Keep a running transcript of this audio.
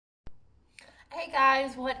Hey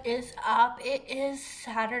guys, what is up? It is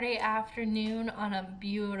Saturday afternoon on a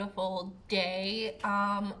beautiful day.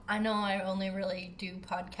 I know I only really do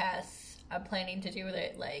podcasts. I'm planning to do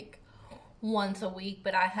it like once a week,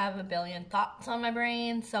 but I have a billion thoughts on my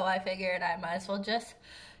brain, so I figured I might as well just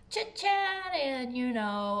chit chat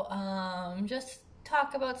and just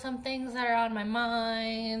talk about some things that are on my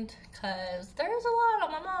mind, because there's a lot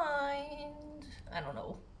on my mind. I don't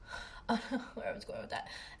know where I was going with that.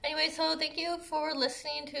 Anyway, so thank you for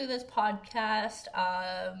listening to this podcast.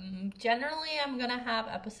 Generally, I'm gonna have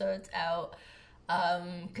episodes out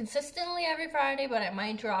consistently every Friday, but I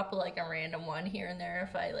might drop like a random one here and there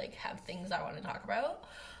if I like have things I want to talk about.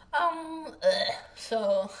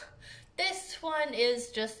 So this one is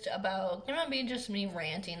just about gonna be just me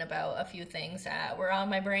ranting about a few things that were on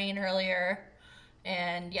my brain earlier,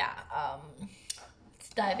 and let's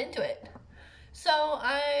dive into it. So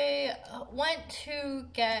I went to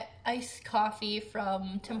get iced coffee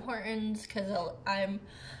from Tim Hortons because I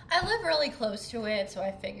live really close to it, so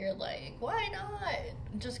I figured like why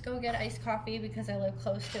not just go get iced coffee because I live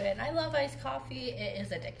close to it. And I love iced coffee; it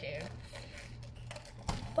is addictive.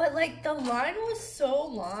 But like the line was so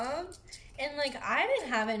long, and like I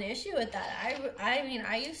didn't have an issue with that. I mean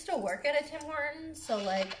I used to work at a Tim Hortons, so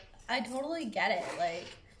like I totally get it.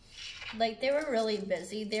 Like they were really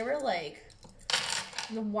busy. They were like.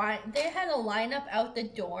 They had a lineup out the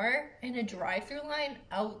door and a drive-through line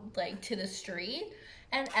out like to the street,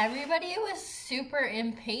 and everybody was super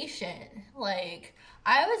impatient. Like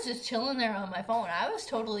I was just chilling there on my phone. I was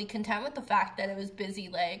totally content with the fact that it was busy.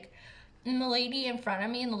 Like, and the lady in front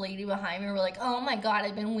of me and the lady behind me were like, "Oh my god,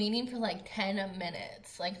 I've been waiting for like 10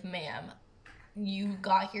 minutes." Like, ma'am, you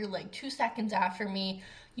got here like 2 seconds after me.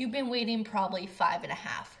 You've been waiting probably 5.5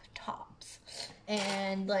 tops.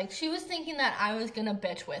 And like she was thinking that I was gonna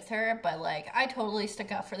bitch with her, but like I totally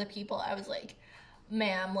stuck up for the people. I was like,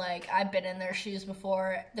 ma'am, like I've been in their shoes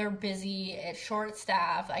before. They're busy, it's short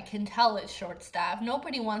staff. I can tell it's short staff.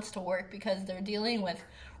 Nobody wants to work because they're dealing with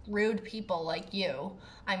rude people like you.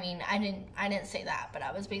 I mean, I didn't say that, but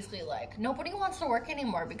I was basically like, nobody wants to work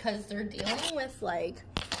anymore because they're dealing with like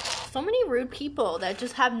so many rude people that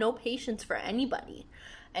just have no patience for anybody.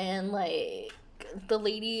 And like the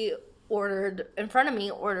lady in front of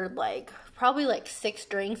me ordered like probably like 6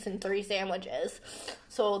 drinks and 3 sandwiches.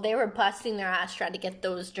 So they were busting their ass trying to get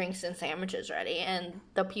those drinks and sandwiches ready, and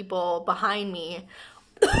the people behind me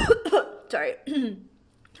sorry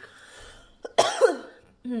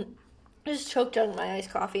just choked on my iced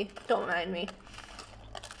coffee, don't mind me.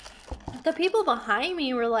 The people behind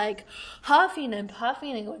me were like huffing and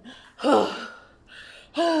puffing and going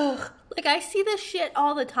like I see this shit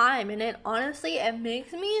all the time, and it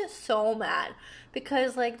makes me so mad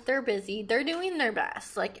because like they're busy, they're doing their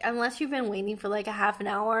best. Like unless you've been waiting for like a half an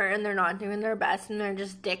hour and they're not doing their best and they're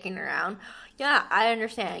just dicking around, yeah, I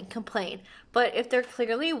understand, complain. But if they're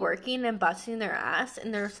clearly working and busting their ass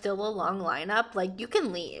and there's still a long lineup, like you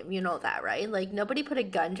can leave, you know that, right? Like nobody put a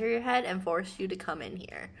gun to your head and forced you to come in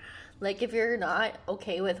here. Like, if you're not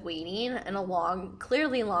okay with waiting in a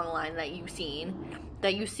clearly long line that you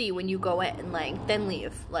see when you go in, like, then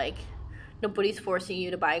leave. Like, nobody's forcing you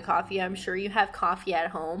to buy coffee. I'm sure you have coffee at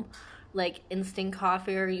home, like instant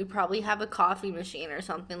coffee, or you probably have a coffee machine or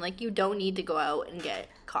something. Like, you don't need to go out and get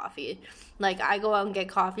coffee. Like, I go out and get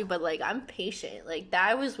coffee, but, like, I'm patient. Like,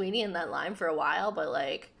 I was waiting in that line for a while, but,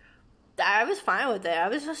 like, I was fine with it. I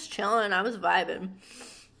was just chilling. I was vibing.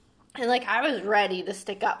 And, like, I was ready to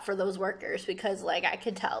stick up for those workers because, like, I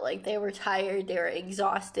could tell, like, they were tired, they were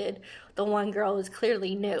exhausted. The one girl was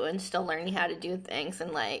clearly new and still learning how to do things.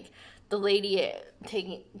 And, like, the lady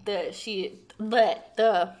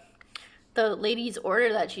the lady's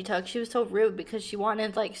order that she took, she was so rude because she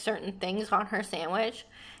wanted, like, certain things on her sandwich.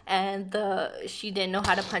 And she didn't know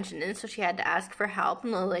how to punch it in, so she had to ask for help.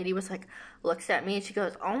 And the lady was like, looks at me and she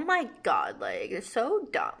goes, "Oh my god, like, it's so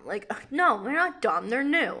dumb." Like, no, they're not dumb, they're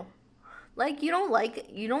new. Like, you don't like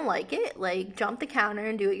it, like, jump the counter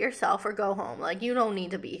and do it yourself or go home. Like, you don't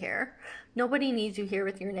need to be here. Nobody needs you here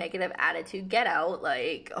with your negative attitude. Get out.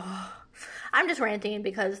 Like, oh. I'm just ranting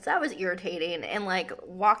because that was irritating. And, like,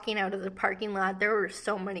 walking out of the parking lot, there were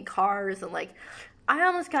so many cars. And, like, I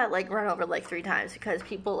almost got, like, run over, like, 3 times because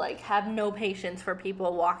people, like, have no patience for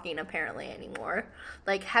people walking, apparently, anymore.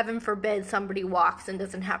 Like, heaven forbid somebody walks and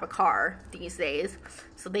doesn't have a car these days.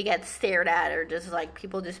 So they get stared at, or just, like,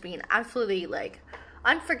 people just being absolutely, like,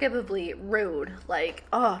 unforgivably rude. Like,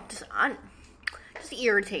 oh, just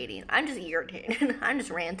irritating. I'm just irritated. I'm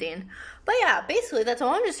just ranting. But, yeah, basically, that's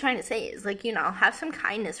all I'm just trying to say is, like, you know, have some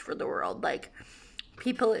kindness for the world. Like,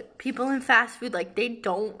 people in fast food, like, they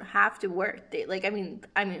don't have to work. They, like, I mean,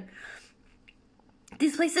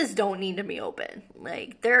 these places don't need to be open.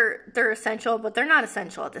 Like, they're essential, but they're not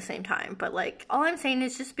essential at the same time. But, like, all I'm saying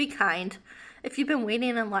is just be kind. If you've been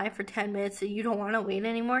waiting in line for 10 minutes and you don't want to wait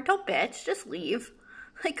anymore, don't bitch. Just leave.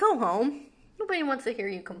 Like, go home. Nobody wants to hear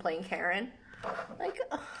you complain, Karen. Like,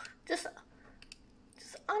 just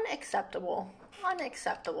unacceptable.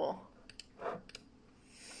 Unacceptable.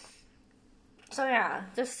 So, yeah,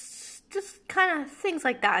 just kind of things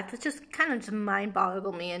like that just kind of just mind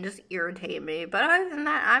boggle me and just irritate me. But other than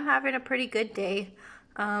that, I'm having a pretty good day.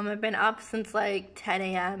 I've been up since like 10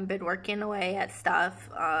 a.m. been working away at stuff.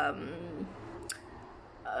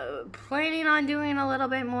 Planning on doing a little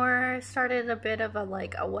bit more. Started a bit of a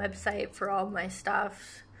website for all my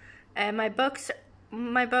stuff, and my books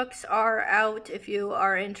are out. If you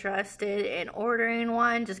are interested in ordering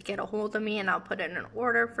one, just get a hold of me and I'll put in an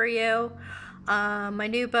order for you. My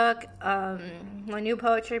new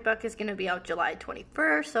poetry book is going to be out July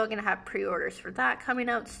 21st, so I'm going to have pre-orders for that coming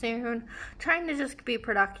out soon. Trying to just be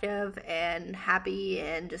productive and happy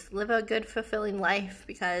and just live a good, fulfilling life,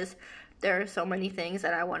 because there are so many things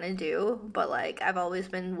that I want to do, but, like, I've always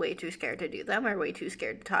been way too scared to do them or way too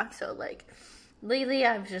scared to talk, so, like, lately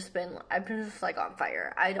I've been like on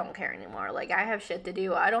fire. I don't care anymore. Like, I have shit to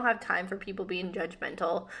do. I don't have time for people being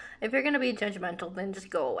judgmental. If you're gonna be judgmental, then just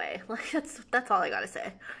go away. Like, that's all I gotta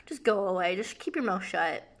say. Just go away. Just keep your mouth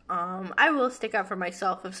shut. I will stick up for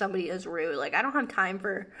myself if somebody is rude. Like, I don't have time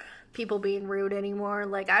for people being rude anymore.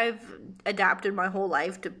 Like, I've adapted my whole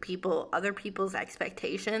life to other people's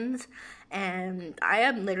expectations, and I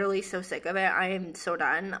am literally so sick of it. I am so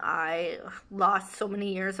done. I lost so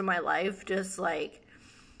many years of my life just, like,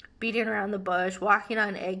 beating around the bush, walking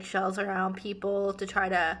on eggshells around people to try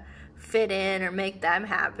to fit in or make them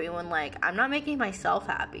happy when, like, I'm not making myself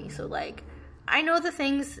happy. So, like, I know the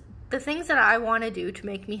things that I want to do to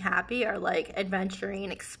make me happy are, like, adventuring,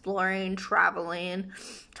 exploring, traveling,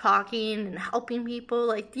 talking, and helping people.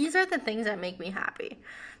 Like, these are the things that make me happy.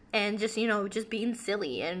 And just, just being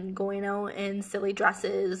silly and going out in silly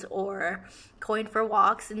dresses or going for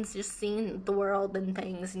walks and just seeing the world and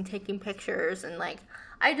things and taking pictures. And, like,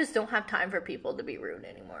 I just don't have time for people to be rude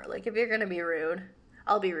anymore. Like, if you're going to be rude,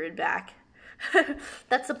 I'll be rude back.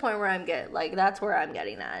 That's the point where that's where I'm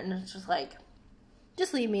getting at. And it's just like,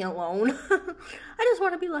 just leave me alone. I just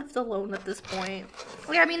want to be left alone at this point.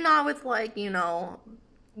 Like, I mean, not with, like, the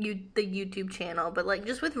YouTube channel, but, like,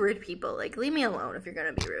 just with rude people. Like, leave me alone if you're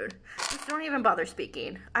gonna be rude. Just don't even bother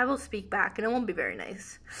speaking. I will speak back, and it won't be very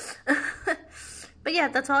nice. But yeah,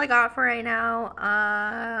 that's all I got for right now.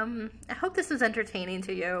 I hope this is entertaining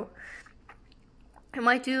to you. I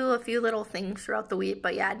might do a few little things throughout the week,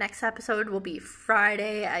 but yeah, next episode will be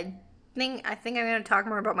Friday. I think I'm going to talk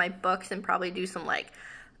more about my books and probably do some, like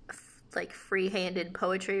free-handed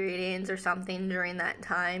poetry readings or something during that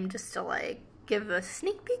time, just to, like, give a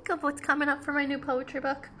sneak peek of what's coming up for my new poetry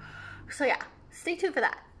book. So yeah, stay tuned for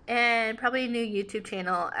that. And probably a new YouTube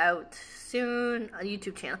channel out soon.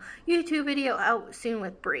 YouTube video out soon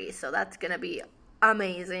with Bree. So that's going to be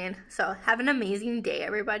amazing. So have an amazing day,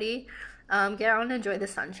 everybody. Get out and enjoy the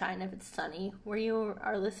sunshine if it's sunny. Where you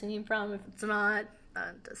are listening from, if it's not,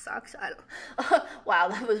 it sucks. I don't. Wow,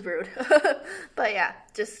 that was rude. But yeah,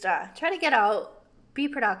 just try to get out, be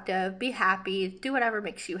productive, be happy, do whatever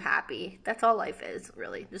makes you happy. That's all life is,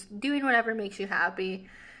 really. Just doing whatever makes you happy.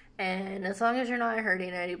 And as long as you're not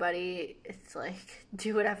hurting anybody, it's like,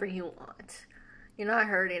 do whatever you want. You're not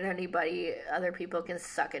hurting anybody. Other people can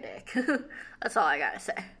suck a dick. That's all I gotta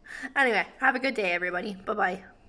say. Anyway, have a good day, everybody. Bye-bye.